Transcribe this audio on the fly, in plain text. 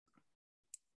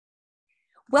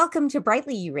Welcome to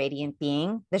Brightly You Radiant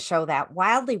Being, the show that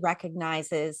wildly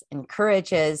recognizes,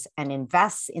 encourages, and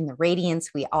invests in the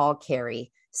radiance we all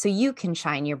carry so you can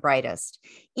shine your brightest.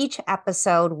 Each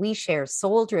episode, we share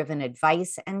soul-driven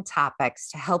advice and topics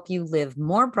to help you live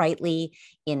more brightly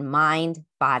in mind,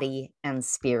 body, and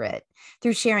spirit.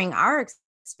 Through sharing our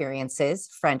experiences,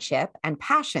 friendship, and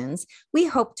passions, we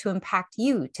hope to impact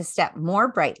you to step more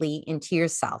brightly into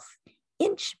yourself,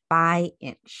 inch by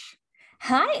inch.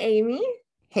 Hi, Amy.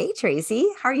 Hey, Tracy.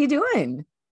 How are you doing?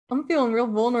 I'm feeling real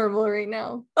vulnerable right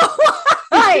now.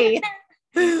 Hi.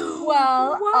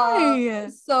 Well, why?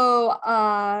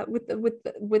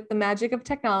 With the magic of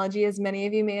technology, as many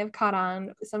of you may have caught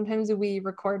on, sometimes we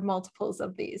record multiples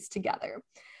of these together.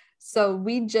 So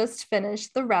we just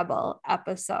finished the Rebel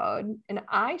episode, and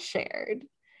I shared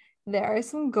there are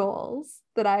some goals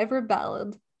that I've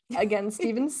rebelled against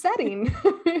even setting.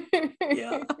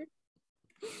 Yeah.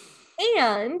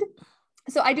 And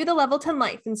so I do the level 10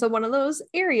 life. And so one of those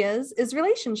areas is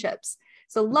relationships.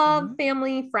 So love,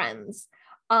 family, friends.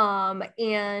 And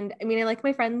I mean, I like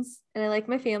my friends and I like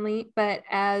my family, but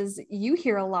as you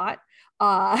hear a lot,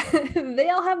 they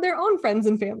all have their own friends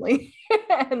and family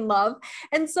and love.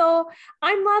 And so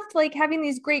I'm left like having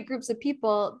these great groups of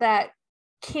people that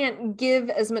can't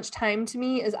give as much time to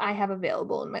me as I have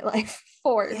available in my life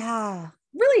for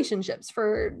relationships,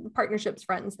 for partnerships,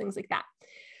 friends, things like that.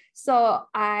 So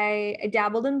I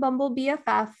dabbled in Bumble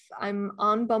BFF. I'm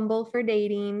on Bumble for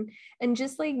dating and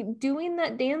just like doing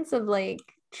that dance of like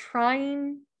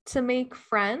trying to make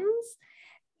friends.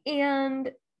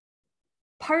 And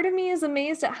part of me is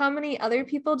amazed at how many other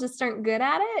people just aren't good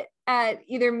at it, at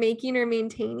either making or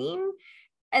maintaining.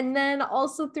 And then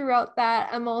also throughout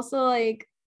that, I'm also like,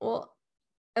 well,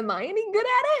 am I any good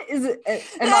at it?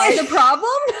 Am I the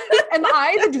problem? Am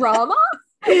I the drama?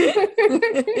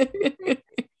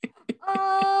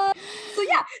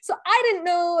 So I didn't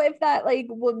know if that like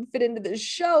would fit into the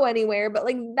show anywhere, but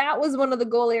like that was one of the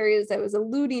goal areas I was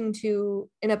alluding to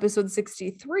in episode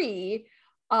 63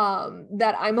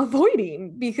 that I'm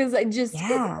avoiding because it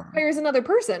requires another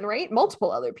person, right?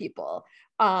 Multiple other people.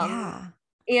 And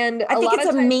I think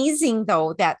it's amazing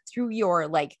though that through your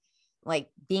like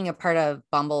being a part of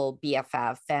Bumble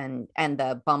BFF and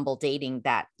the Bumble dating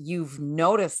that you've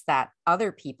noticed that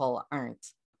other people aren't.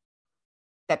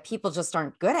 That people just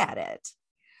aren't good at it.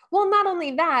 Well, not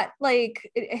only that, like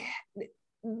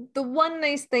the one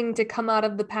nice thing to come out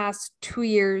of the past 2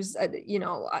 years,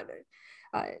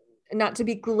 not to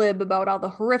be glib about all the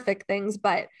horrific things,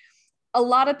 but a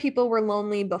lot of people were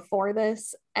lonely before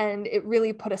this, and it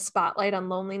really put a spotlight on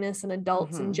loneliness in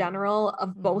adults in general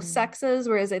of both sexes.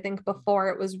 Whereas I think before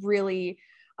it was really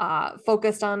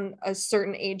focused on a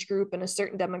certain age group and a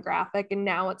certain demographic. And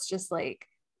now it's just like,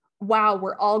 wow,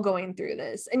 we're all going through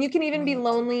this. And you can even be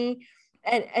lonely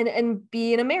and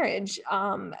be in a marriage,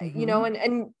 you know,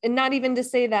 and not even to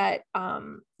say that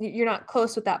you're not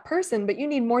close with that person, but you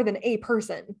need more than a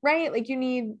person, right? Like you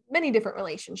need many different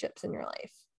relationships in your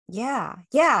life. Yeah.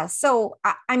 Yeah. So,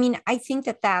 I mean, I think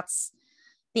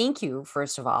thank you,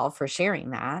 first of all, for sharing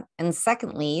that. And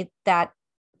secondly, that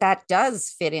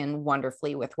does fit in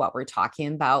wonderfully with what we're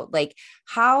talking about. Like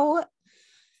how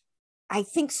I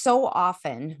think so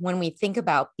often when we think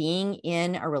about being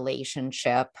in a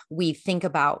relationship, we think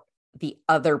about the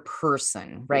other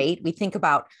person, right? We think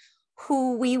about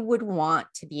who we would want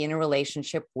to be in a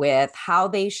relationship with, how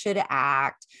they should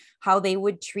act, how they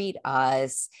would treat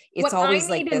us. It's what always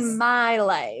I like need this in my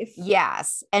life.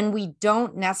 Yes. And we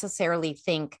don't necessarily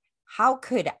think, how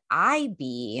could I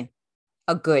be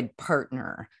a good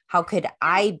partner? How could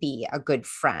I be a good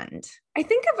friend? I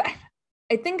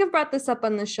think I've brought this up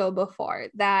on the show before,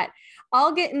 that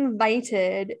I'll get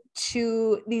invited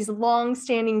to these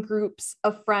long-standing groups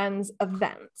of friends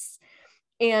events.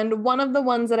 And one of the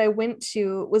ones that I went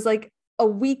to was like a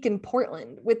week in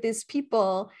Portland with these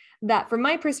people that, from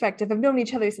my perspective, have known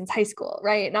each other since high school,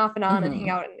 right? And off and on and hang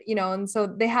out, you know, and so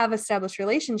they have established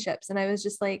relationships. And I was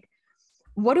just like,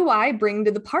 what do I bring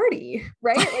to the party?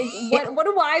 Right? Like what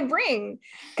do I bring?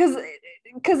 Because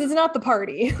it's not the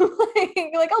party.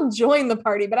 like I'll join the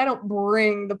party, but I don't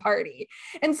bring the party.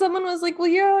 And someone was like, well,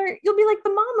 you'll be like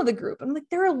the mom of the group. I'm like,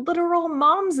 there are literal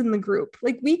moms in the group.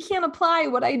 Like we can't apply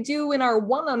what I do in our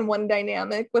one-on-one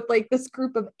dynamic with like this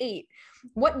group of 8.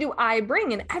 What do I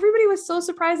bring? And everybody was so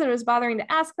surprised that I was bothering to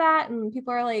ask that. And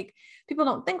people are like, people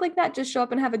don't think like that. Just show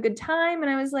up and have a good time. And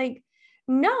I was like,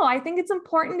 no, I think it's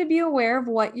important to be aware of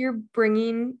what you're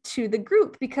bringing to the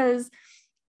group, because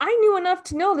I knew enough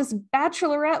to know this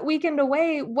bachelorette weekend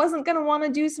away wasn't going to want to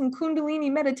do some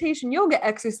Kundalini meditation yoga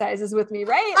exercises with me,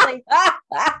 right? Like,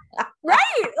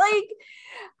 right?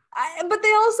 Like, but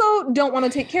they also don't want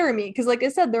to take care of me because, like I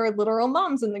said, there are literal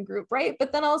moms in the group, right?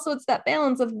 But then also it's that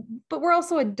balance of, but we're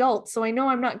also adults, so I know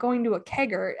I'm not going to a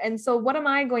kegger, and so what am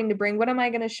I going to bring? What am I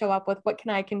going to show up with? What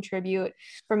can I contribute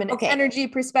from an energy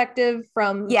perspective?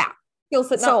 From skill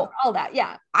set, all that.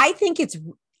 Yeah, I think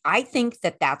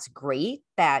that that's great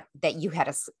that you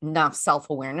had enough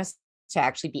self-awareness to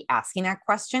actually be asking that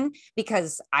question,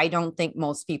 because I don't think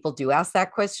most people do ask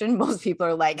that question. Most people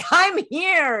are like, I'm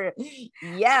here.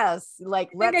 Yes. Like,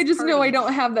 I just know I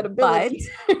don't have that ability.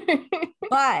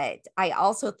 But I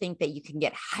also think that you can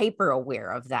get hyper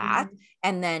aware of that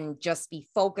and then just be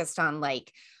focused on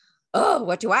like, oh,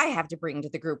 what do I have to bring to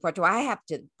the group? What do I have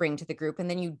to bring to the group? And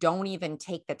then you don't even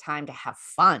take the time to have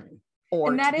fun.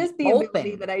 And that is the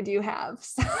ability that I do have.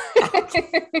 So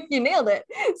you nailed it.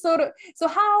 So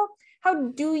how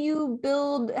do you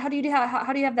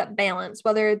have that balance?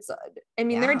 Whether it's, I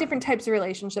mean, there are different types of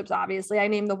relationships. Obviously, I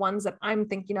named the ones that I'm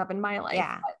thinking of in my life.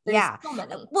 Yeah. So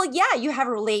many. Well, yeah, you have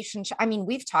a relationship. I mean,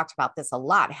 we've talked about this a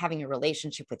lot, having a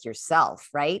relationship with yourself,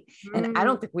 right? And I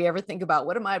don't think we ever think about,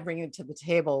 what am I bringing to the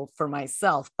table for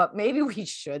myself? But maybe we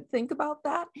should think about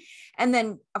that. And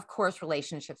then, of course,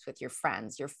 relationships with your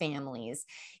friends, your families.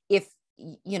 If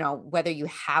you know, whether you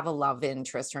have a love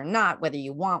interest or not, whether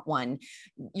you want one,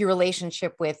 your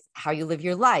relationship with how you live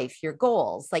your life, your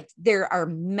goals, like there are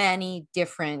many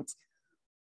different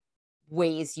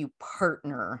ways you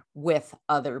partner with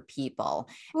other people.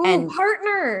 Ooh, and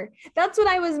partner, that's what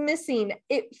I was missing.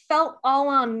 It felt all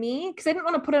on me because I didn't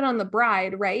want to put it on the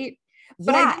bride, right?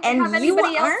 But I didn't have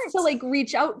anybody else to like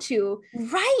reach out to.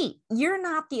 Right. You're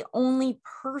not the only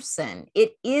person.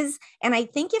 It is. And I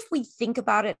think if we think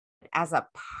about it as a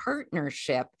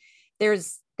partnership,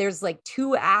 there's like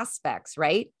two aspects,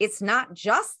 right? It's not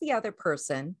just the other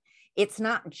person. It's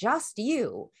not just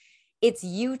you. It's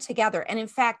you together. And in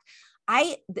fact,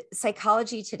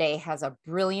 Psychology Today has a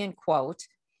brilliant quote.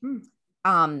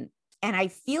 And I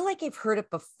feel like I've heard it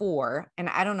before. And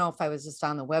I don't know if I was just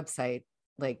on the website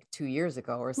like 2 years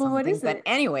ago or something. What is it?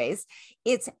 Anyways,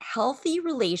 it's healthy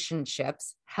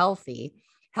relationships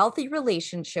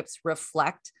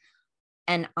reflect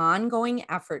an ongoing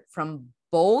effort from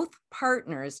both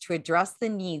partners to address the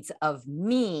needs of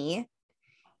me,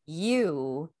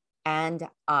 you, and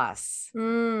us.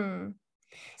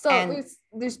 So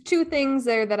there's two things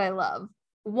there that I love.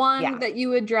 One, that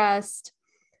you addressed,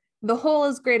 the whole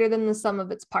is greater than the sum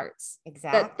of its parts.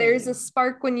 Exactly. That there's a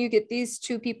spark when you get these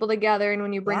two people together, and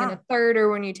when you bring in a third, or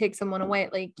when you take someone away,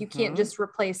 like you can't just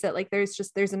replace it. Like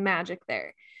there's a magic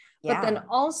there. But then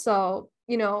also,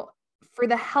 you know, for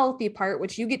the healthy part,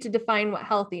 which you get to define what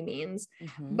healthy means,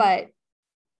 but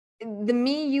the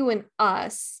me, you, and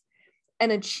us,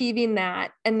 and achieving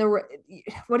that, and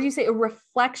what do you say? A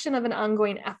reflection of an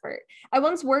ongoing effort. I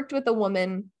once worked with a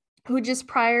woman who just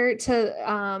prior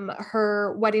to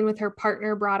her wedding with her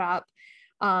partner brought up,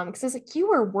 because I was like,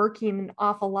 you are working an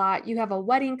awful lot. You have a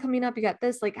wedding coming up. You got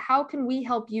this, like, how can we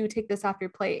help you take this off your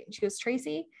plate? And she goes,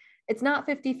 Tracy, it's not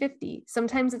 50-50.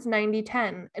 Sometimes it's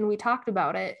 90-10. And we talked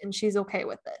about it, and she's okay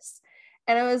with this.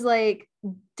 And I was like,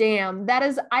 damn,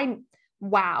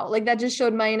 wow. Like that just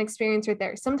showed my inexperience right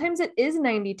there. Sometimes it is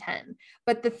 90-10,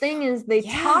 but the thing is they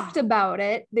talked about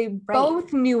it. They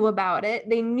both knew about it.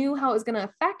 They knew how it was going to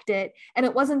affect it, and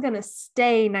it wasn't going to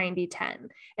stay 90-10.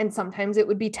 And sometimes it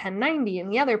would be 10-90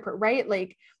 and the other part, right?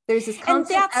 Like there's this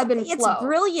constant ebb and flow.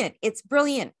 It's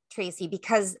brilliant, Tracy,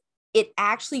 because it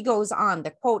actually goes on.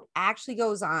 The quote actually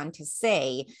goes on to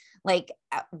say, like,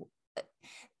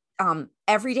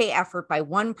 everyday effort by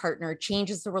one partner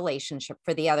changes the relationship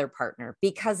for the other partner,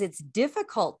 because it's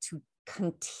difficult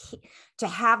to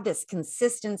have this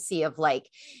consistency of like,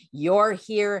 you're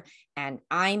here and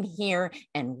I'm here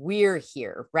and we're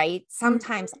here, right?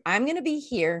 Sometimes I'm going to be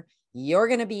here, you're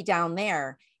going to be down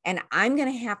there, and I'm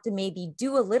going to have to maybe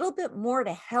do a little bit more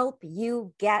to help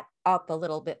you get up a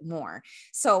little bit more.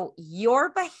 So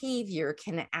your behavior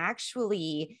can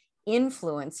actually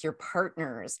influence your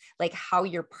partners, like how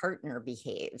your partner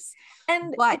behaves.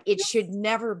 But it should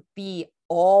never be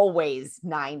always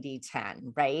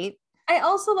 90-10, right? I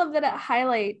also love that it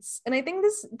highlights, and I think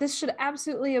this should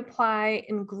absolutely apply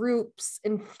in groups,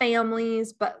 in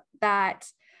families, but that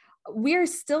we're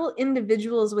still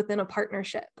individuals within a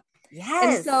partnership.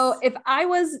 Yes. And so if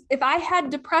I had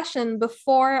depression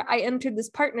before I entered this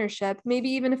partnership,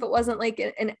 maybe even if it wasn't like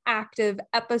an active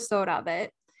episode of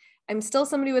it, I'm still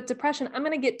somebody with depression. I'm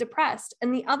going to get depressed.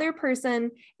 And the other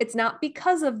person, it's not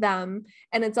because of them.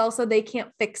 And it's also, they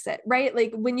can't fix it, right?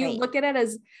 Like when you look at it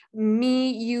as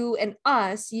me, you, and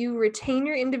us, you retain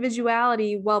your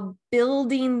individuality while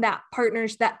building that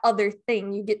partnership, that other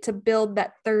thing. You get to build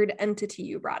that third entity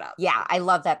you brought up. Yeah. I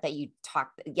love that you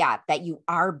talked. Yeah. That you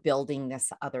are building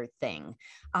this other thing.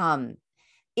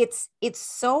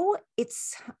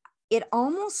 It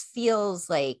almost feels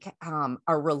like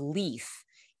a relief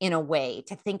in a way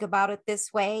to think about it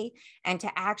this way, and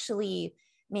to actually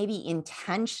maybe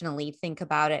intentionally think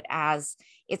about it as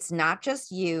it's not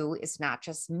just you, it's not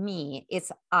just me,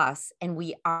 it's us, and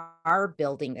we are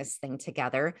building this thing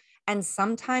together. And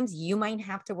sometimes you might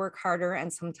have to work harder,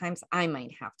 and sometimes I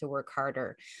might have to work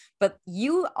harder. But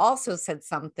you also said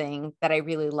something that I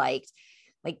really liked,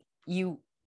 like you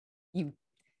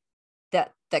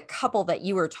that the couple that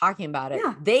you were talking about it,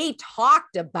 they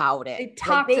talked about it.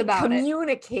 They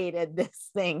communicated this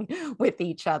thing with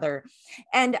each other.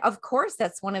 And of course,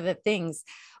 that's one of the things,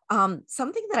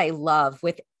 something that I love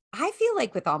I feel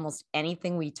like with almost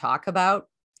anything we talk about,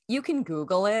 you can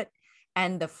Google it.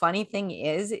 And the funny thing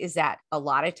is that a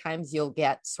lot of times you'll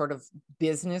get sort of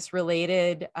business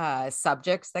related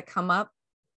subjects that come up,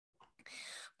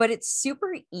 but it's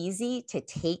super easy to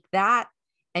take that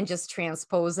and just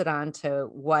transpose it onto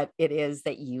what it is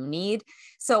that you need.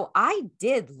 So I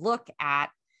did look at,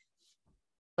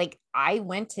 like, I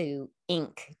went to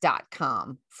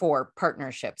Inc.com for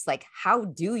partnerships. Like, how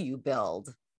do you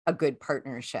build a good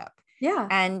partnership? Yeah.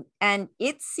 And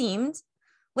it seemed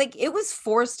like it was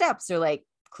 4 steps. They're like,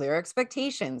 clear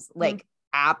expectations, like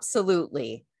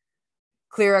absolutely.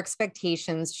 Clear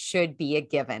expectations should be a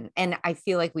given. And I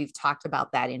feel like we've talked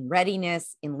about that in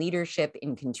readiness, in leadership,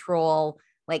 in control,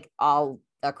 like all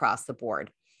across the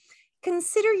board.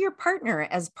 Consider your partner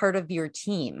as part of your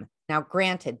team. Now,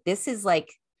 granted, this is like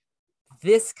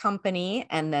this company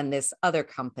and then this other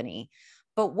company.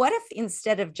 But what if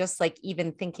instead of just like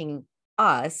even thinking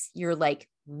us, you're like,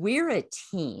 we're a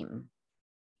team.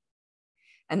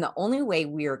 And the only way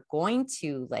we're going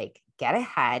to like get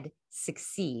ahead,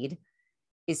 succeed,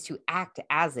 is to act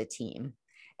as a team.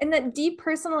 And that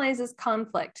depersonalizes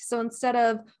conflict. So instead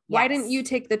of why didn't you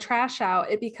take the trash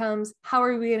out, it becomes how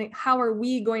are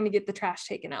we going to get the trash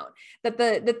taken out? That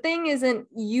the thing isn't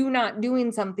you not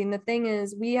doing something. The thing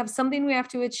is we have something we have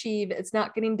to achieve. It's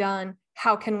not getting done.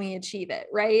 How can we achieve it?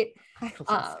 Right? I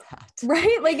love that.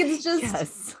 Right? Like it's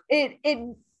just it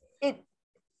in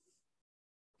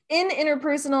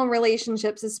interpersonal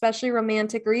relationships, especially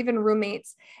romantic or even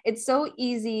roommates, it's so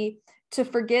easy to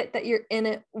forget that you're in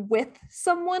it with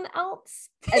someone else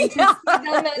and to see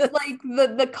them as like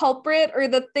the culprit or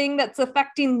the thing that's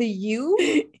affecting the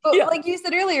you. But like you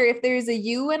said earlier, if there's a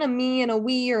you and a me and a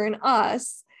we or an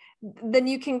us, then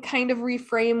you can kind of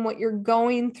reframe what you're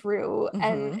going through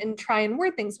and try and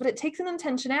word things, but it takes an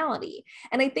intentionality.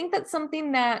 And I think that's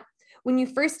something that when you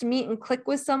first meet and click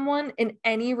with someone in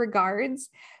any regards,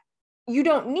 you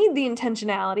don't need the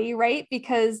intentionality, right?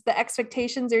 Because the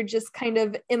expectations are just kind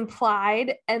of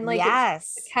implied and like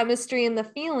it's the chemistry and the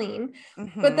feeling.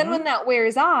 But then when that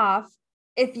wears off,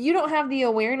 if you don't have the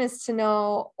awareness to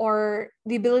know or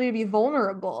the ability to be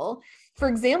vulnerable, for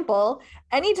example,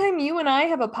 anytime you and I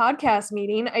have a podcast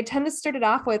meeting, I tend to start it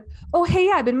off with, oh,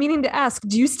 hey, I've been meaning to ask,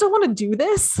 do you still want to do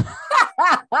this?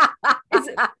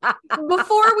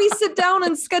 Before we sit down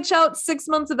and sketch out 6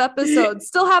 months of episodes,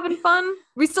 still having fun?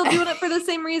 We still doing it for the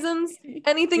same reasons?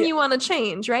 Anything you want to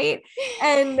change, right?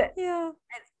 And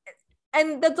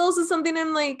that's also something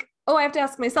I'm like, oh, I have to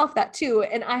ask myself that too.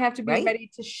 And I have to be ready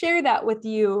to share that with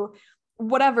you,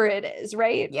 whatever it is,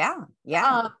 right? Yeah.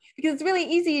 Because it's really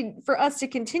easy for us to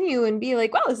continue and be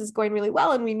like, well, this is going really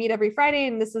well. And we meet every Friday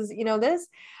and this is, this,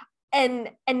 and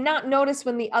not notice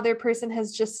when the other person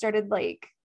has just started like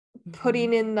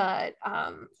putting in the,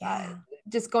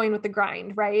 just going with the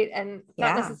grind, right? And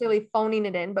not necessarily phoning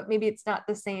it in, but maybe it's not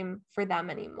the same for them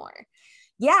anymore.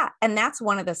 Yeah. And that's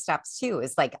one of the steps too,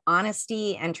 is like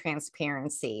honesty and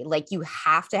transparency. Like you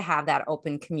have to have that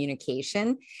open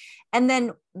communication. And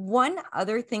then one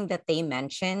other thing that they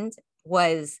mentioned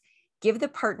was give the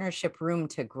partnership room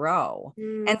to grow.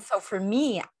 And so for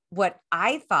me, what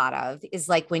I thought of is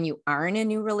like when you are in a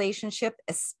new relationship,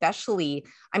 especially,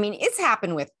 I mean, it's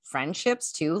happened with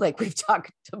friendships too. Like we've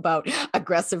talked about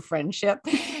aggressive friendship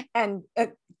and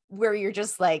where you're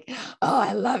just like, oh,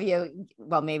 I love you.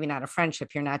 Well, maybe not a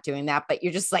friendship. You're not doing that, but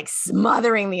you're just like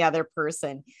smothering the other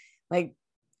person. Like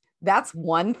that's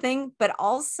one thing. But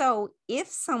also if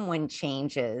someone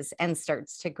changes and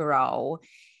starts to grow,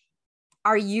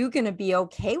 are you going to be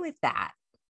okay with that?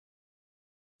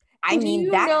 I mean,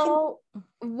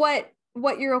 what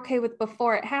what you're okay with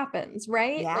before it happens,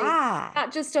 right? Like, Yeah.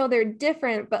 not just, oh, they're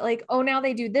different, but like, oh, now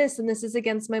they do this and this is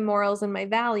against my morals and my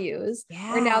values.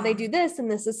 Or now they Yeah. do this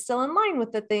and this is still in line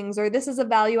with the things, or this is a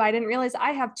value I didn't realize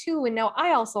I have too. And now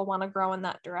I also want to grow in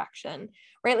that direction,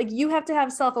 right? Like, you have to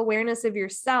have self-awareness of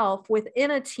yourself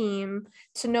within a team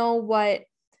to know what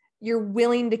you're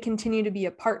willing to continue to be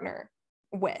a partner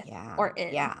with Yeah. or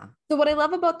in. Yeah. So what I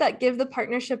love about that, give the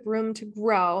partnership room to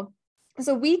grow.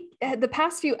 So the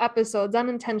past few episodes,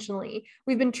 unintentionally,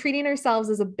 we've been treating ourselves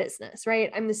as a business,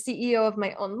 right? I'm the CEO of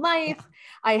my own life. Yeah.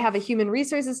 I have a human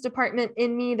resources department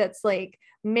in me that's like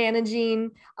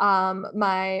managing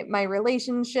my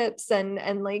relationships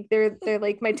and like they're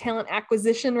like my talent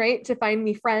acquisition, right? To find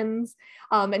me friends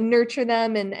and nurture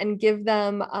them and give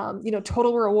them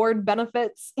total reward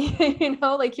benefits.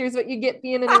 Like, here's what you get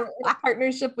being in a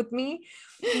partnership with me.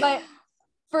 But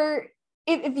for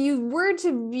if you were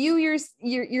to view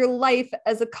your life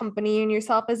as a company and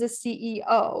yourself as a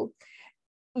CEO,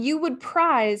 you would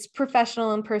prize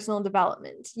professional and personal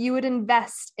development. You would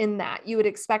invest in that. You would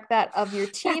expect that of your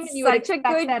team, That's and you would such a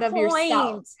expect good that of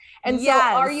yourself. point. And so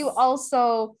are you Yes.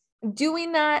 also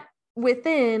doing that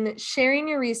within sharing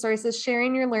your resources,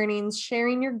 sharing your learnings,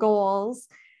 sharing your goals,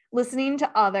 listening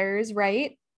to others,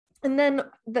 right? And then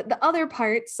the other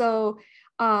part, so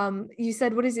you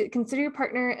said, what is it? Consider your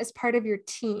partner as part of your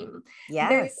team.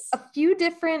 There's Yes. a few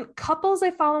different couples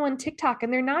I follow on TikTok,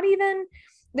 and they're not even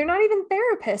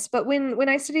therapists. But when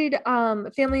I studied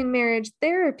family and marriage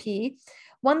therapy,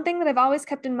 one thing that I've always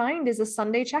kept in mind is a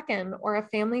Sunday check-in or a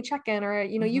family check-in, or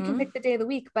you can pick the day of the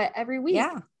week, but every week,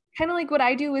 Yeah. kind of like what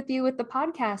I do with you with the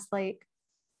podcast, like,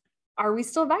 are we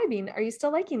still vibing? Are you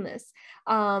still liking this?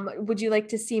 Would you like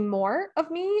to see more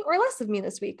of me or less of me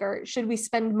this week? Or should we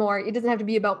spend more? It doesn't have to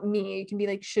be about me. It can be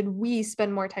like, should we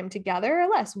spend more time together or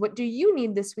less? What do you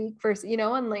need this week first?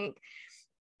 And like,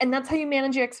 and that's how you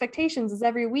manage your expectations, is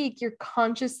every week you're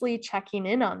consciously checking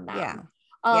in on them. Yeah.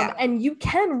 Yeah. And you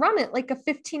can run it like a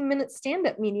 15-minute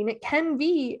stand-up meeting.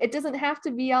 It doesn't have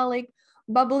to be all like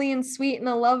bubbly and sweet in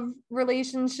a love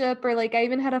relationship. Or like, I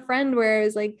even had a friend where I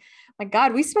was like, my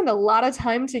God, we spend a lot of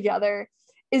time together.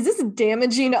 Is this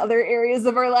damaging other areas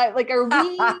of our life? Like,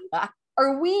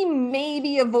 are we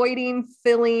maybe avoiding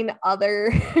filling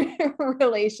other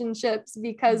relationships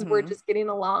because we're just getting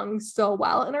along so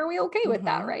well? And are we okay with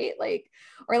that? Right? Like,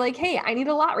 or like, hey, I need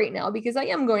a lot right now because I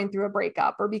am going through a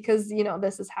breakup, or because,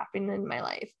 this is happening in my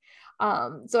life.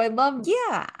 So I love,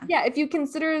 if you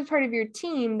consider it as part of your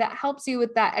team, that helps you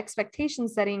with that expectation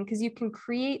setting, because you can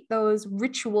create those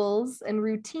rituals and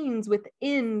routines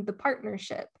within the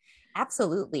partnership.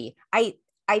 Absolutely. I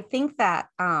think that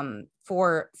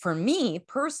for me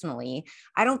personally,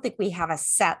 I don't think we have a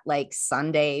set like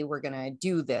Sunday, we're going to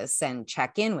do this and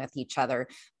check in with each other,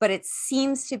 but it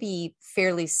seems to be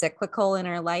fairly cyclical in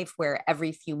our life, where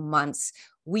every few months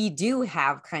we do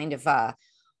have kind of a,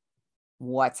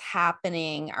 what's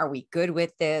happening? Are we good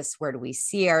with this? Where do we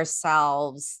see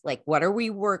ourselves? Like, what are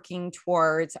we working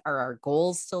towards? Are our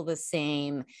goals still the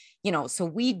same? So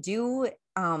we do,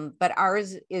 but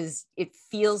ours it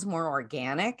feels more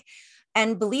organic.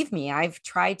 And believe me, I've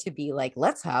tried to be like,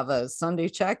 let's have a Sunday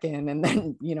check-in. And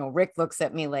then, Rick looks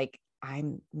at me like,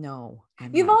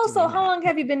 You've also, how long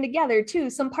have you been together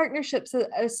too? Some partnerships at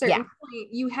a certain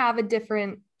point, you have a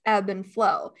different ebb and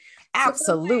flow.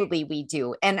 Absolutely, we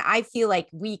do. And I feel like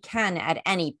we can at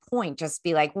any point just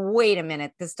be like, wait a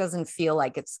minute, this doesn't feel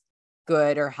like it's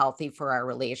good or healthy for our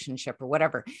relationship or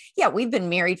whatever. Yeah, we've been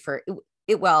married for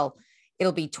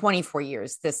it'll be 24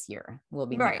 years this year. We'll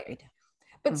be married.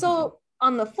 But so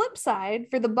on the flip side,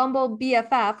 for the Bumble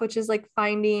BFF, which is like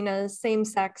finding a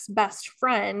same-sex best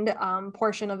friend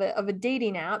portion of a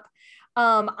dating app,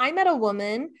 I met a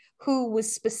woman who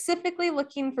was specifically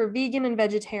looking for vegan and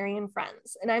vegetarian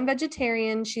friends. And I'm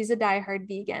vegetarian. She's a diehard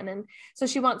vegan. And so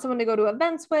she wants someone to go to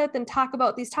events with and talk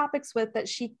about these topics with that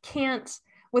she can't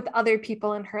with other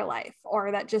people in her life,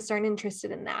 or that just aren't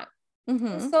interested in that.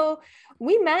 So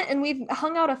we met and we've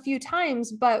hung out a few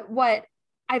times, but what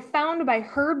I found by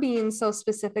her being so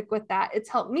specific with that, it's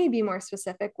helped me be more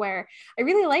specific, where I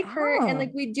really like her and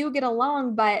like we do get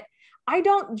along, but I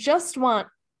don't just want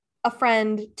a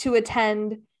friend to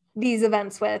attend these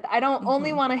events with. I don't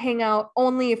only want to hang out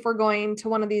only if we're going to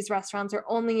one of these restaurants, or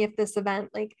only if this event,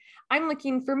 like, I'm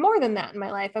looking for more than that in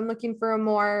my life. I'm looking for a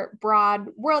more broad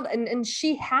world. And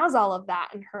she has all of that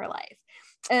in her life.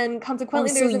 And consequently,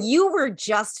 so you were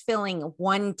just filling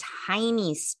one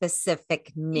tiny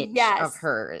specific niche of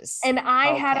hers. And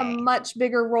I had a much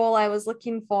bigger role I was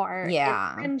looking for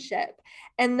in friendship.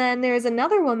 And then there's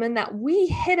another woman that we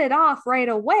hit it off right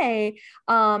away.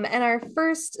 And our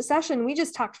first session, we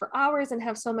just talked for hours and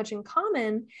have so much in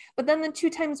common. But then the 2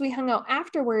 times we hung out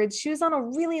afterwards, she was on a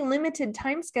really limited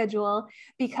time schedule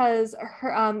because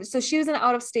her, so she was an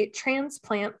out-of-state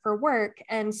transplant for work,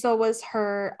 and so was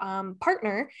her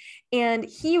partner, and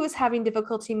he was having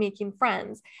difficulty making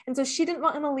friends. And so she didn't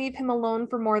want to leave him alone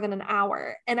for more than an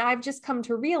hour. And I've just come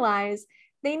to realize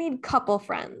they need couple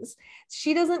friends.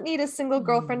 She doesn't need a single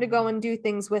girlfriend to go and do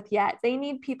things with yet. They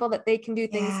need people that they can do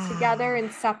things together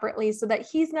and separately, so that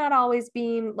he's not always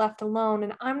being left alone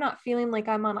and I'm not feeling like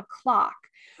I'm on a clock.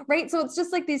 Right. So it's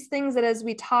just like these things that as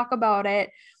we talk about it,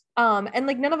 and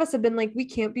like none of us have been like, we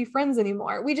can't be friends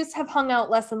anymore. We just have hung out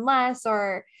less and less,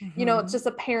 or, you know, it's just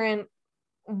apparent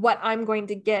what I'm going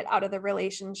to get out of the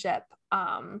relationship.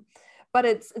 But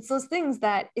it's those things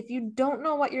that if you don't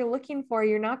know what you're looking for,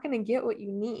 you're not going to get what you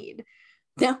need.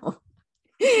 No,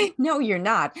 no, you're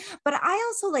not. But I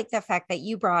also like the fact that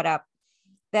you brought up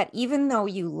that even though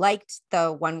you liked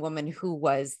the one woman who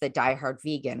was the diehard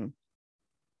vegan,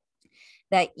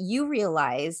 that you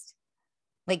realized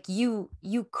like you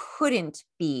couldn't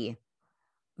be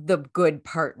the good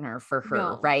partner for her,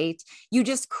 No. right? You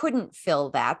just couldn't fill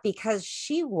that because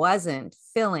she wasn't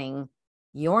filling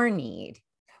your need.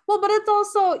 Well, but it's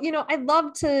also, you know, I'd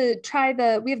love to try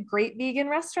we have great vegan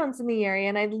restaurants in the area,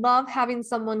 and I'd love having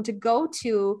someone to go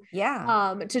to,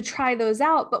 to try those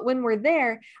out. But when we're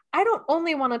there, I don't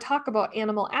only want to talk about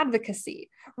animal advocacy,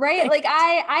 right? Like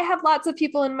I have lots of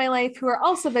people in my life who are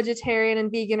also vegetarian and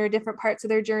vegan, or different parts of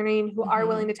their journey, and who are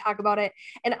willing to talk about it.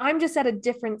 And I'm just at a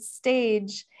different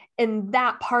stage in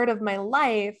that part of my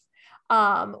life.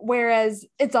 Whereas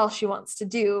it's all she wants to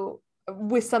do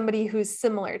with somebody who's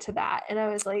similar to that. And I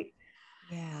was like,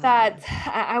 that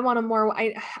I want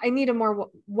I need a more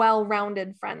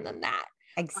well-rounded friend than that.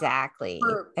 Exactly.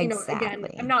 You know, again,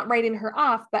 I'm not writing her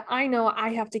off, but I know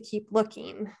I have to keep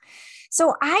looking.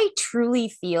 So I truly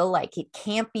feel like it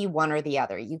can't be one or the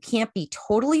other. You can't be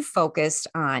totally focused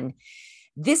on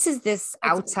this is this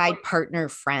outside partner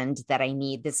friend that I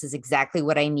need. This is exactly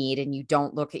what I need. And you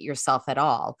don't look at yourself at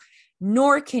all.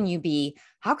 Nor can you be,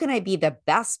 how can I be the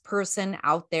best person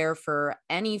out there for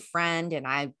any friend? And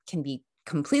I can be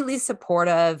completely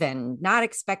supportive and not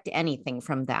expect anything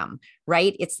from them,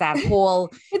 right? It's that whole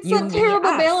it's that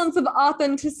terrible balance of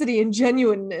authenticity and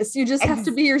genuineness. You just have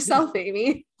to be yourself,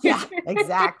 Amy. Yeah,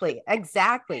 exactly.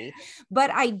 Exactly. But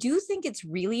I do think it's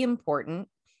really important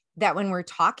that when we're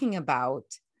talking about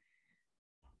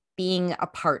being a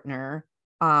partner,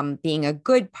 being a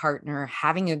good partner,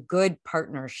 having a good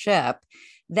partnership,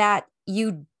 that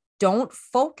you don't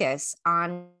focus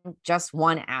on just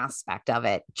one aspect of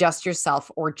it, just yourself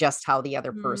or just how the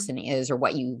other person is or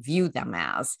what you view them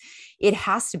as. It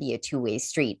has to be a two-way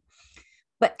street.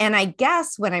 And I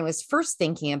guess when I was first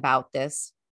thinking about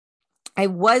this, I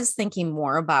was thinking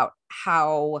more about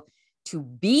how to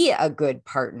be a good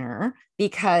partner,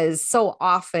 because so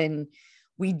often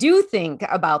we do think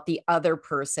about the other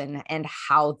person and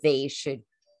how they should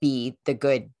be the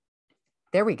good.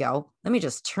 There we go. Let me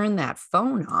just turn that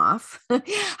phone off.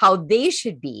 How they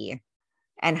should be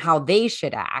and how they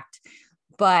should act.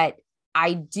 But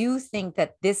I do think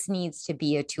that this needs to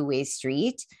be a two-way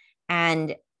street.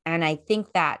 And I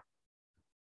think that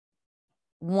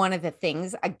one of the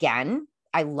things, again,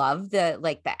 I love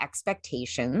the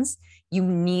expectations. You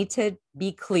need to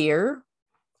be clear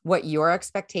what your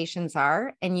expectations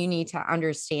are, and you need to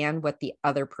understand what the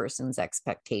other person's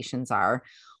expectations are,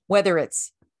 whether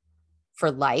it's for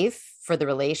life, for the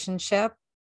relationship,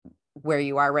 where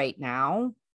you are right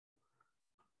now.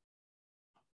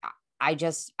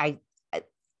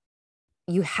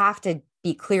 You have to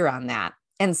be clear on that.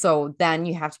 And so then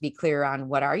you have to be clear on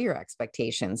what are your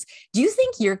expectations. Do you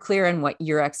think you're clear on what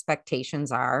your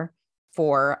expectations are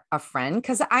for a friend?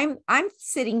 Because I'm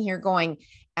sitting here going,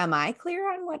 am I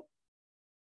clear on what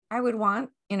I would want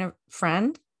in a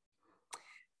friend?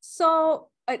 So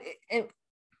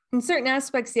in certain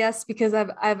aspects, yes, because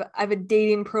I've a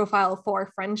dating profile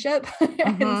for friendship.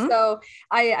 And so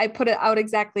I put it out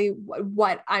exactly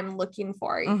what I'm looking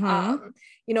for.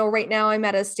 You know, right now I'm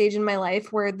at a stage in my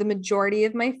life where the majority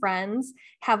of my friends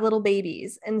have little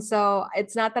babies. And so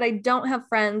it's not that I don't have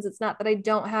friends. It's not that I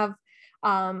don't have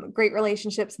great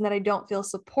relationships and that I don't feel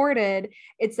supported.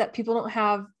 It's that people don't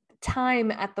have time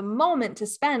at the moment to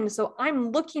spend. So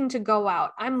I'm looking to go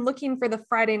out. I'm looking for the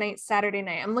Friday night, Saturday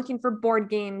night. I'm looking for board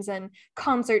games and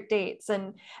concert dates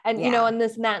and you know, and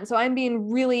this and that. And so I'm being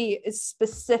really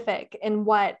specific in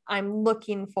what I'm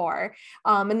looking for.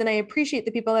 And then I appreciate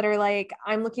the people that are like,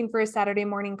 I'm looking for a Saturday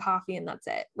morning coffee and that's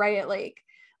it. Right.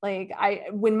 Like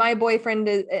when my boyfriend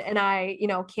and I,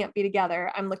 can't be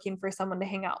together, I'm looking for someone to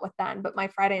hang out with then. But my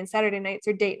Friday and Saturday nights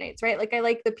are date nights, right? Like I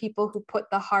like the people who put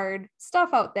the hard stuff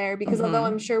out there, because although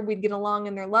I'm sure we'd get along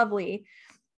and they're lovely,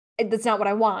 that's not what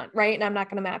I want, right? And I'm not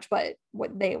going to match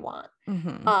what they want.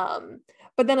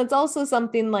 But then it's also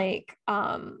something like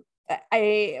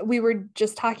we were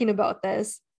just talking about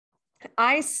this.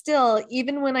 I still,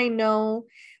 even when I know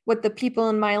what the people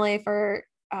in my life are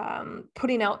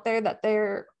putting out there that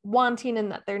they're wanting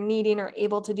and that they're needing or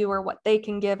able to do, or what they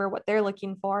can give or what they're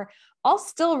looking for, I'll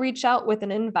still reach out with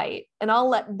an invite and I'll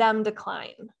let them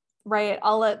decline, right?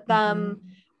 I'll let them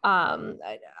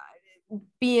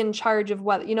be in charge of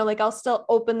whether, like I'll still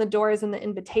open the doors and the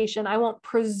invitation. I won't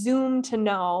presume to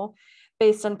know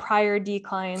based on prior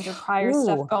declines or prior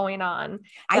stuff going on.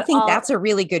 I think that's a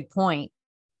really good point.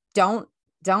 Don't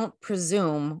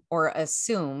presume or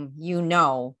assume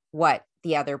what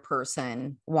the other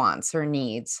person wants or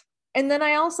needs. And then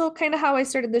I also kind of how I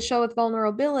started the show with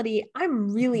vulnerability.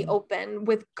 I'm really open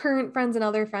with current friends and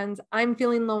other friends. I'm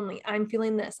feeling lonely. I'm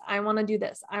feeling this. I want to do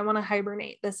this. I want to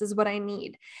hibernate. This is what I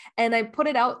need. And I put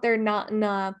it out there, not in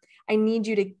a, I need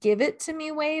you to give it to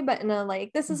me way, but in a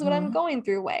like, this is what I'm going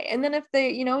through way. And then if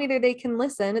they, either they can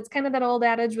listen, it's kind of that old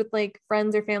adage with like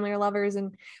friends or family or lovers.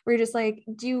 And we're just like,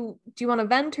 do you want to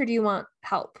vent or do you want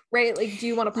help? Right? Like, do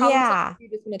you want to problem solve, or do you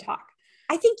just want to talk?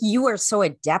 I think you are so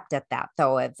adept at that,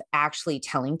 though, of actually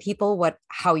telling people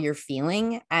how you're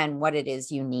feeling and what it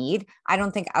is you need. I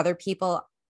don't think other people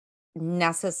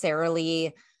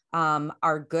necessarily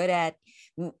are good at,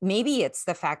 maybe it's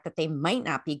the fact that they might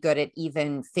not be good at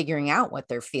even figuring out what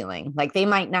they're feeling. Like they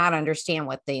might not understand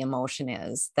what the emotion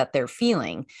is that they're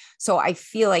feeling. So I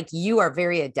feel like you are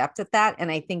very adept at that. And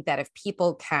I think that if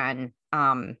people can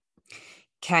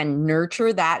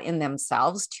nurture that in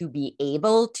themselves to be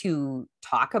able to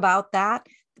talk about that,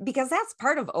 because that's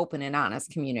part of open and honest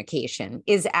communication,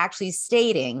 is actually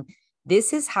stating,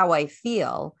 this is how I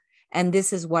feel and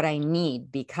this is what I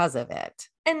need because of it.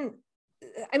 And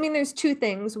I mean, there's two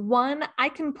things. One, I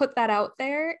can put that out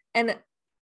there, and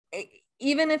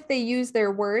even if they use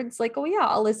their words like, oh yeah,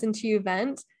 I'll listen to you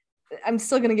vent, I'm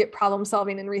still going to get problem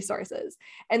solving and resources.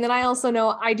 And then I also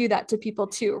know I do that to people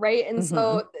too, right? And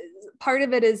so part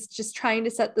of it is just trying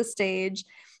to set the stage.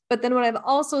 But then what I've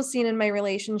also seen in my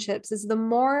relationships is the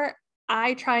more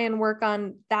I try and work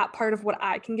on that part of what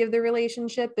I can give the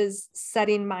relationship is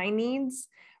setting my needs,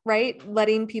 right?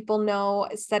 Letting people know,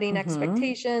 setting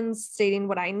expectations, stating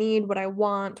what I need, what I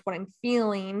want, what I'm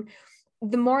feeling.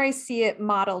 The more I see it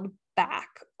modeled back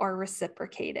or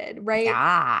reciprocated, right?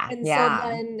 Yeah. And so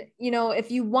then,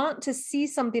 if you want to see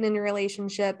something in your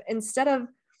relationship, instead of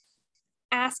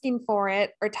asking for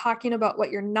it or talking about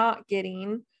what you're not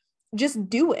getting, just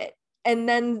do it. And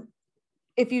then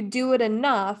if you do it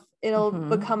enough, it'll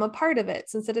become a part of it.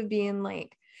 So instead of being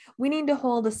like, we need to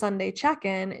hold a Sunday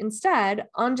check-in, instead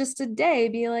on just a day,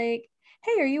 be like,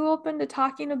 hey, are you open to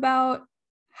talking about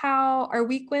how our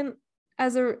week went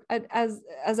as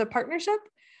a partnership?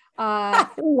 I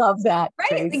love that.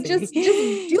 Right. Like just do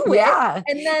it.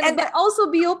 And then, but also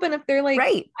be open if they're like,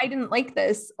 I didn't like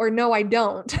this, or no, I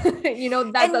don't,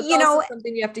 that's also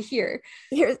something you have to hear.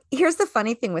 Here's the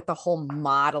funny thing with the whole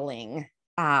modeling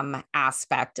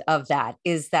aspect of that,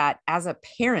 is that as a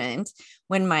parent,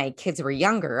 when my kids were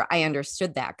younger, I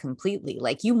understood that completely.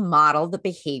 Like you model the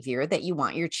behavior that you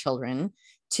want your children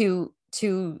to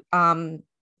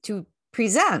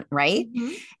present. Right.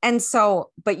 And so,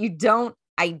 but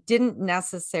I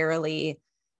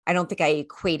don't think I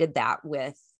equated that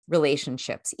with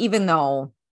relationships, even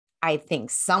though I think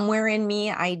somewhere in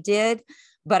me I did,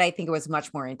 but I think it was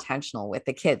much more intentional with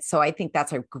the kids. So I think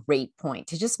that's a great point,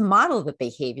 to just model the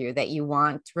behavior that you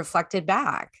want reflected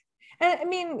back. And I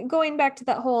mean, going back to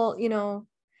that whole,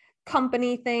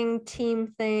 company thing,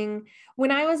 team thing. When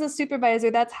I was a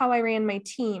supervisor, that's how I ran my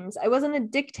teams. I wasn't a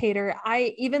dictator.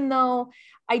 Even though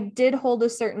I did hold a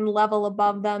certain level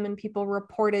above them and people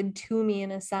reported to me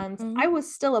in a sense, I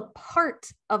was still a part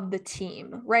of the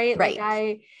team, right? Right.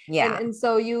 Like and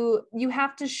so you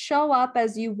have to show up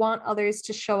as you want others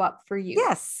to show up for you.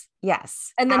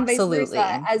 Yes. And then absolutely.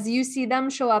 Vice versa, as you see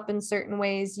them show up in certain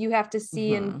ways, you have to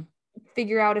see and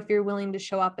figure out if you're willing to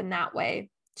show up in that way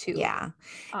too. Yeah.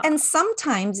 And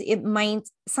sometimes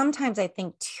I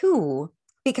think too,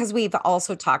 because we've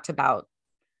also talked about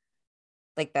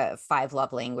like the 5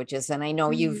 love languages. And I know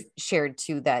you've shared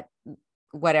too, that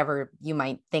whatever you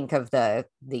might think of the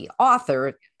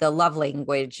author, the love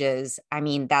languages, I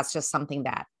mean, that's just something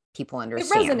that people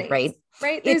understand, right?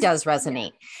 Right. It does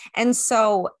resonate. And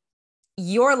so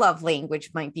your love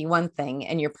language might be one thing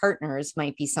and your partner's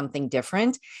might be something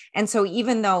different. And so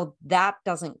even though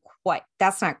that's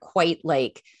not quite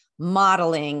like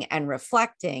modeling and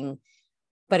reflecting,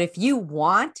 but if you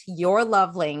want your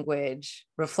love language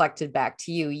reflected back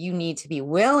to you, you need to be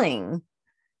willing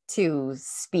to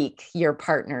speak your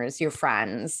partner's, your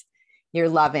friends, your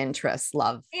love interests,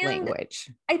 love language.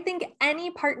 I think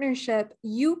any partnership,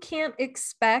 you can't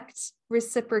expect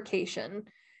reciprocation.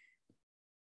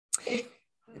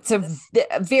 It's a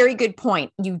very good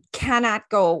point. You cannot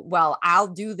go, well, I'll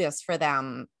do this for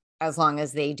them as long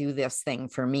as they do this thing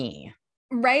for me.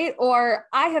 Right? Or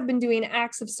I have been doing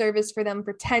acts of service for them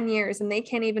for 10 years and they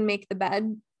can't even make the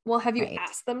bed. Well, have you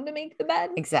asked them to make the bed?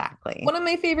 Exactly. One of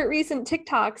my favorite recent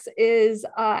TikToks is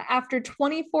after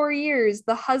 24 years,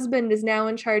 the husband is now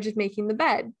in charge of making the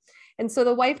bed. And so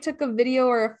the wife took a video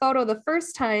or a photo the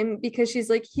first time because she's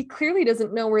like, he clearly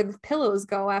doesn't know where the pillows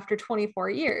go after 24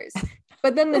 years.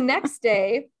 But then the next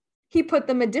day, he put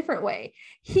them a different way.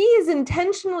 He is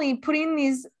intentionally putting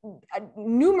these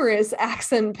numerous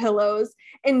accent pillows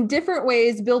in different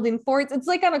ways, building forts. It's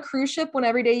like on a cruise ship when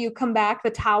every day you come back, the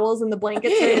towels and the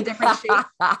blankets are in a different shape.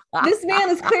 This man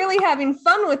is clearly having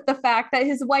fun with the fact that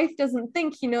his wife doesn't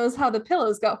think he knows how the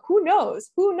pillows go. Who knows?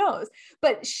 Who knows?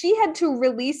 But she had to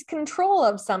release control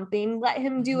of something, let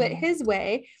him do it his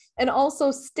way, and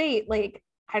also state, like,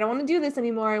 I don't want to do this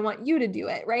anymore. I want you to do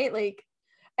it, right? Like,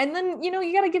 and then,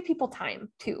 you got to give people time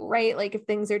too, right? Like if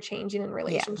things are changing in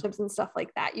relationships and stuff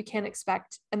like that, you can't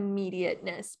expect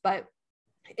immediateness, but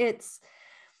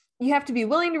you have to be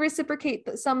willing to reciprocate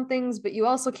some things, but you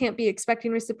also can't be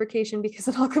expecting reciprocation because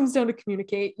it all comes down to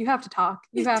communicate. You have to talk.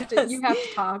 You have to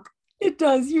talk. It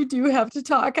does. You do have to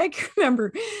talk. I can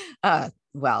remember,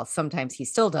 well, sometimes he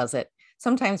still does it.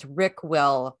 Sometimes Rick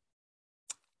will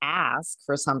ask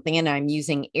for something, and I'm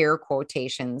using air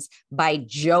quotations, by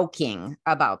joking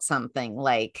about something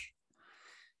like,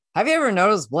 have you ever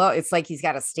noticed, well, it's like he's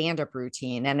got a stand-up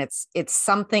routine and it's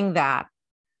something that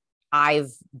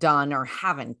I've done or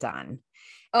haven't done.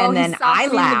 Oh, and then I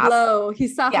laugh.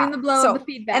 He's softening the blow of the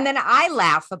feedback. And then I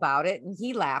laugh about it and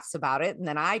he laughs about it. And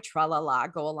then I tra-la-la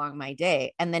go along my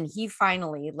day. And then he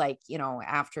finally, like,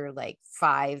 after like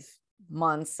 5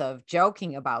 months of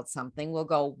joking about something, will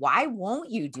go, why won't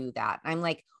you do that? And I'm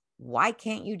like, why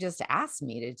can't you just ask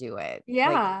me to do it?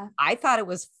 Yeah. Like, I thought it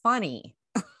was funny.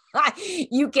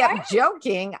 You kept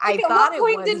joking. Like, at what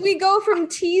point did we go from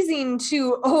teasing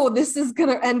to, oh, this is going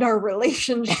to end our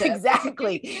relationship?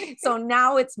 Exactly. So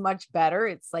now it's much better.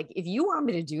 It's like, if you want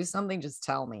me to do something, just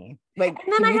tell me. Like,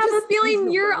 and then I have a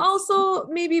feeling you're also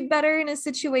maybe better in a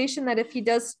situation that if he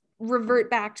does revert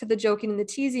back to the joking and the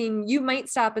teasing, you might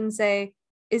stop and say,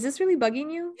 is this really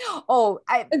bugging you? Oh,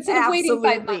 instead of waiting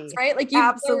 5 months, right? Like,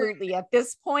 absolutely. At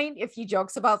this point, if he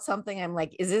jokes about something, I'm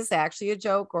like, is this actually a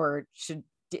joke, or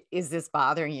is this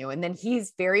bothering you? And then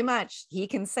he's he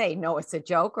can say, no, it's a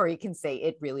joke, or he can say,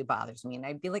 it really bothers me. And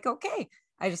I'd be like, okay,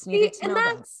 I just needed to know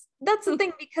that. That's the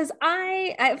thing, because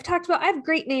I have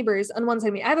great neighbors on one side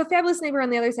of me. I have a fabulous neighbor on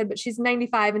the other side, but she's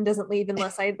 95 and doesn't leave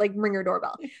unless I like ring her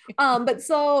doorbell. But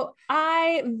so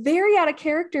I very out of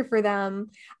character for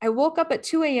them. I woke up at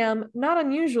 2 a.m., not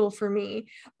unusual for me,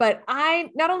 but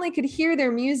I not only could hear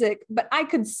their music, but I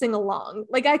could sing along.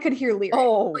 Like, I could hear lyrics.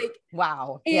 Oh, like,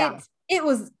 wow. It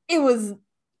was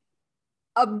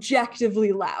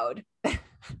objectively loud.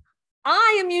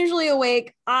 I am usually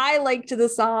awake. I liked the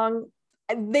song.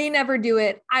 They never do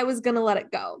it. I was going to let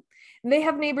it go. They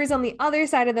have neighbors on the other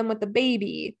side of them with the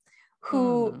baby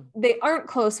who they aren't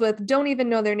close with, don't even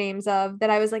know their names of, that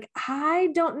I was like, I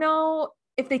don't know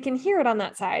if they can hear it on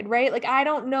that side, right? Like, I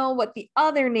don't know what the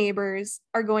other neighbors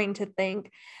are going to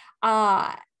think.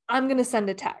 I'm going to send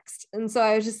a text. And so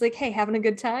I was just like, hey, having a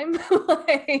good time?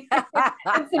 Like,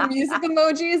 and some music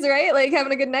emojis, right? Like,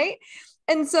 having a good night.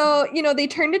 And so, they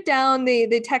turned it down. They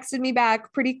texted me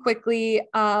back pretty quickly.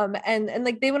 And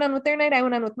like, they went on with their night. I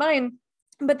went on with mine.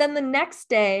 But then the next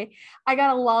day I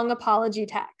got a long apology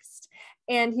text,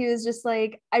 and he was just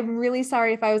like, I'm really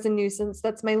sorry if I was a nuisance.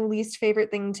 That's my least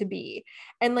favorite thing to be.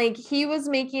 And like, he was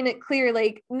making it clear,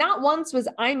 like, not once was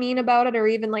I mean about it, or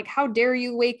even like, how dare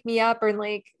you wake me up, or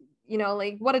like,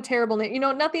 like, what a terrible name,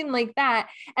 nothing like that.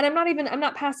 And I'm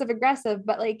not passive aggressive,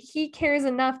 but like, he cares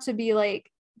enough to be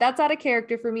like, that's out of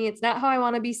character for me. It's not how I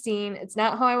want to be seen. It's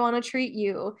not how I want to treat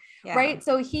you. Yeah. Right.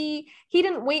 So he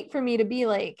didn't wait for me to be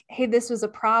like, hey, this was a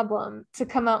problem, to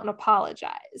come out and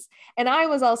apologize. And I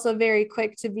was also very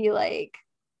quick to be like,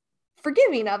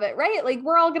 forgiving of it. Right. Like,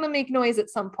 we're all going to make noise at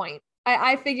some point.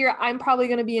 I figure I'm probably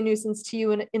going to be a nuisance to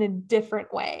you in a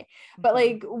different way. But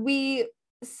like, we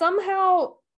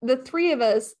somehow, the three of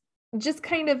us just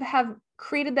kind of have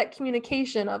created that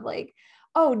communication of like,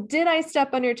 oh, did I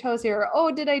step on your toes here? Or,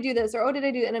 oh, did I do this? Or, oh, did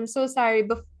I do that? And I'm so sorry,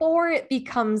 before it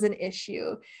becomes an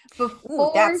issue, Ooh,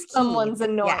 before that's key. someone's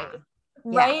annoyed, Yeah.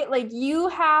 right? Like you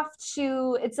have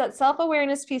to, it's that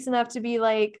self-awareness piece enough to be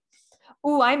like,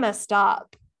 ooh, I messed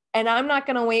up. And I'm not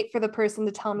going to wait for the person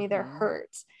to tell me they're hurt.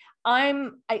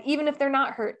 Even if they're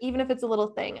not hurt, even if it's a little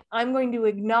thing, I'm going to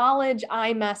acknowledge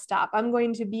I messed up. I'm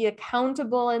going to be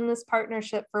accountable in this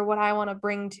partnership for what I want to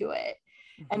bring to it.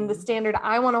 And the standard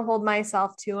I want to hold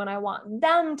myself to, and I want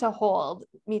them to hold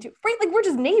me to, right? Like we're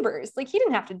just neighbors. Like he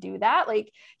didn't have to do that.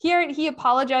 Like he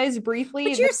apologized briefly.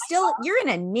 But you're in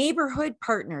a neighborhood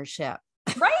partnership.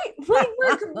 Right? Like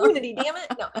we're a community, damn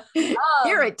it. No.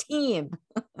 You're a team.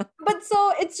 But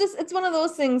so it's one of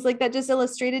those things like that just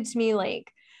illustrated to me,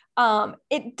 like,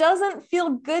 it doesn't feel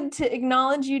good to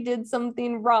acknowledge you did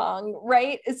something wrong,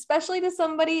 right? Especially to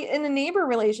somebody in a neighbor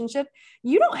relationship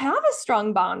you don't have a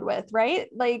strong bond with, right?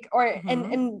 Like, or,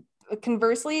 and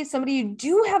conversely, somebody you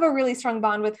do have a really strong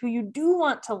bond with, who you do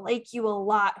want to like you a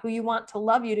lot, who you want to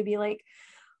love you, to be like,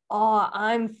 oh,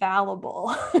 I'm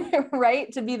fallible, right?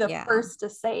 To be the first to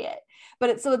say it. But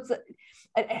it's not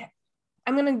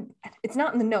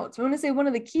in the notes. I'm going to say one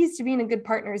of the keys to being a good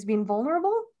partner is being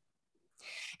vulnerable.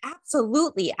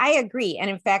 Absolutely. I agree. And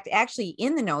in fact, actually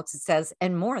in the notes, it says,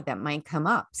 and more that might come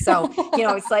up. So,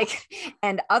 it's like,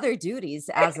 and other duties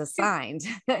as assigned.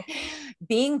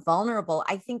 Being vulnerable.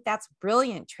 I think that's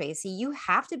brilliant, Tracy. You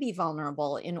have to be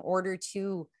vulnerable in order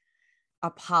to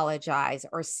apologize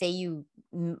or say you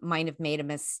might have made a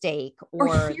mistake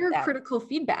or hear critical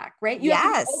feedback, right? You yes.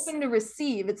 have to be open to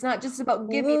receive. It's not just about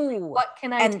giving, what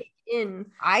can I take in?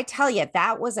 I tell you,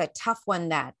 that was a tough one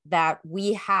that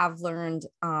we have learned,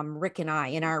 Rick and I,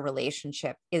 in our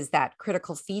relationship, is that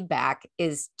critical feedback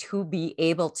is to be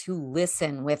able to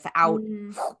listen without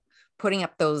putting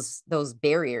up those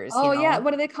barriers. Oh, yeah. What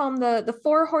do they call them? The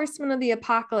Four Horsemen of the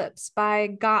Apocalypse by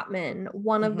Gottman.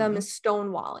 One of them is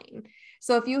stonewalling.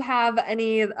 So if you have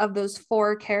any of those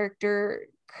four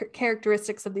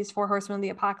characteristics of these four horsemen of the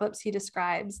apocalypse he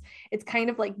describes, it's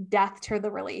kind of like death to the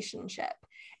relationship.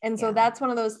 And so that's one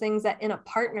of those things that in a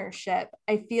partnership,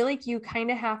 I feel like you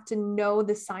kind of have to know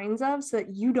the signs of, so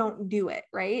that you don't do it,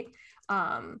 right?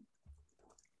 Have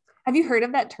you heard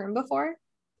of that term before?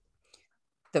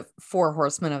 The Four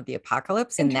Horsemen of the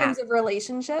Apocalypse? In terms of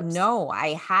relationships? No,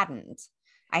 I hadn't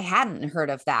heard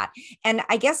of that. And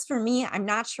I guess for me, I'm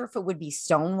not sure if it would be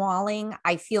stonewalling.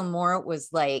 I feel more it was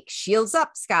like, shields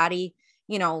up, Scotty,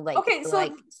 like. Okay.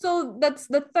 So that's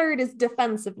the third is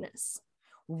defensiveness.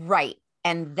 Right.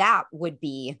 And that would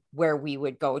be where we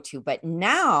would go to. But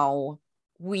now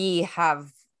we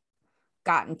have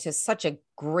gotten to such a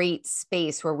great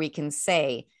space where we can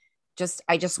say,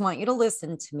 I just want you to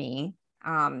listen to me.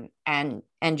 And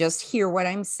just hear what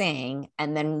I'm saying,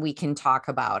 and then we can talk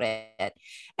about it.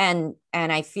 And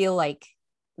I feel like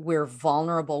we're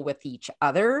vulnerable with each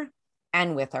other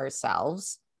and with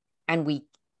ourselves. And we,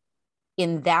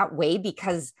 in that way,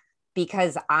 because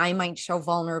I might show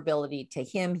vulnerability to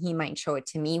him, he might show it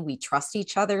to me. We trust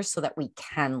each other so that we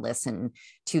can listen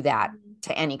to that,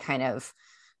 to any kind of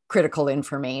critical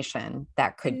information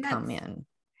that could come in.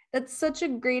 That's such a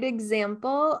great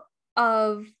example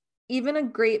of, even a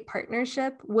great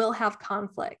partnership will have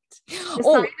conflict. The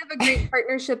sign of a great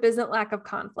partnership isn't lack of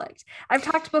conflict. I've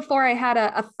talked before, I had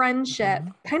a friendship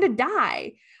kind of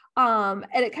die. And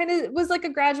it kind of was like a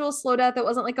gradual slow death. It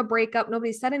wasn't like a breakup.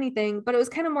 Nobody said anything, but it was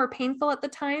kind of more painful at the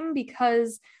time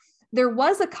because there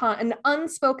was an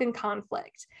unspoken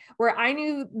conflict where I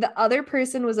knew the other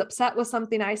person was upset with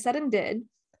something I said and did.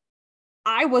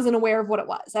 I wasn't aware of what it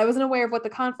was. I wasn't aware of what the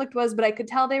conflict was, but I could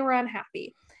tell they were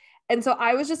unhappy. And so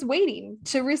I was just waiting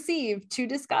to receive, to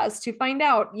discuss, to find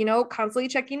out, constantly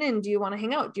checking in. Do you want to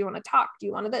hang out? Do you want to talk? Do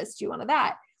you want to this? Do you want to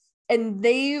that? And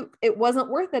it wasn't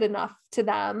worth it enough to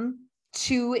them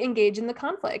to engage in the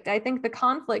conflict. I think the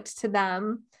conflict to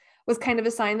them was kind of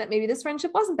a sign that maybe this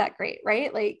friendship wasn't that great,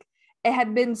 right? Like it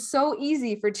had been so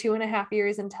easy for 2.5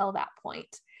 years until that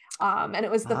point. And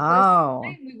it was the first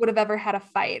time we would have ever had a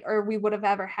fight, or we would have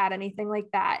ever had anything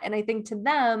like that. And I think to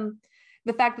them,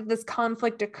 the fact that this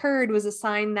conflict occurred was a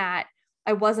sign that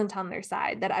I wasn't on their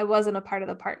side, that I wasn't a part of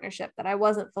the partnership, that I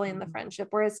wasn't fully in the friendship.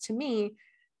 Whereas to me,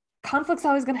 conflict's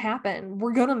always going to happen.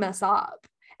 We're going to mess up.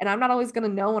 And I'm not always going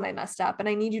to know when I messed up. And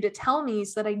I need you to tell me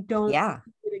so that I don't do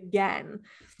it again.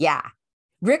 Yeah.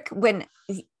 Rick, when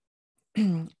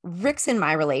Rick's in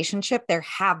my relationship, there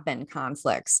have been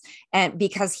conflicts, and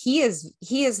because he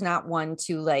is not one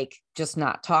to like just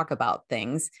not talk about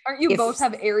things. Aren't you both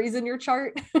have Aries in your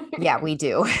chart? Yeah, we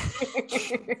do.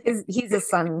 He's a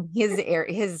sun.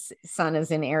 His sun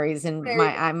is in Aries, and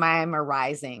I'm a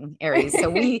rising Aries. So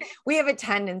we have a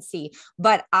tendency.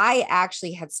 But I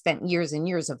actually had spent years and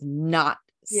years of not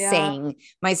saying.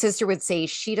 My sister would say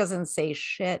she doesn't say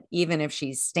shit, even if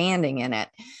she's standing in it.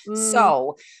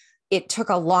 So it took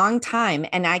a long time.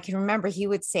 And I can remember he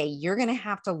would say, you're going to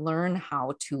have to learn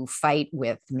how to fight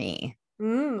with me.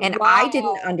 And I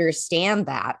didn't understand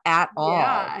that at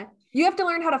all. You have to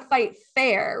learn how to fight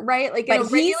fair, right? Like in a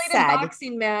regulated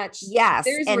boxing match. Yes.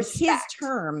 And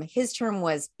respect. his term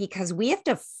was, because we have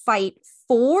to fight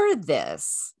for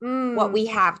this, what we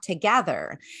have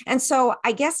together. And so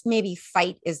I guess maybe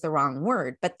fight is the wrong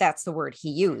word, but that's the word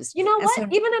he used. You know what? So,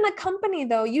 even in a company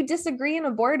though, you disagree in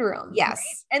a boardroom. Yes.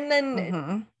 Right? And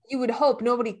then you would hope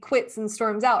nobody quits and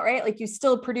storms out, right? Like you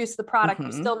still produce the product,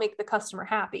 you still make the customer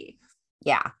happy.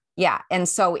 Yeah. Yeah. And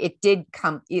so it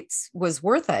was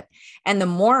worth it. And the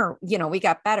more, we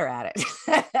got better at it.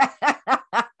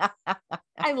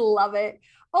 I love it.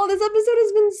 Oh, this episode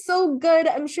has been so good.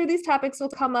 I'm sure these topics will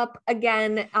come up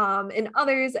again in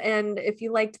others. And if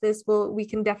you liked this, we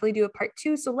can definitely do a part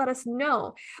 2. So let us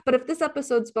know. But if this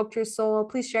episode spoke to your soul,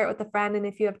 please share it with a friend. And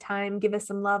if you have time, give us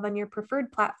some love on your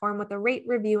preferred platform with a rate,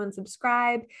 review, and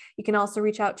subscribe. You can also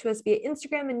reach out to us via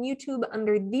Instagram and YouTube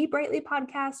under The Brightly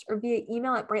Podcast, or via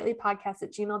email at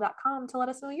brightlypodcast@gmail.com to let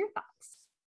us know your thoughts.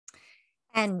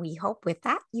 And we hope with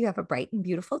that you have a bright and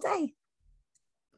beautiful day.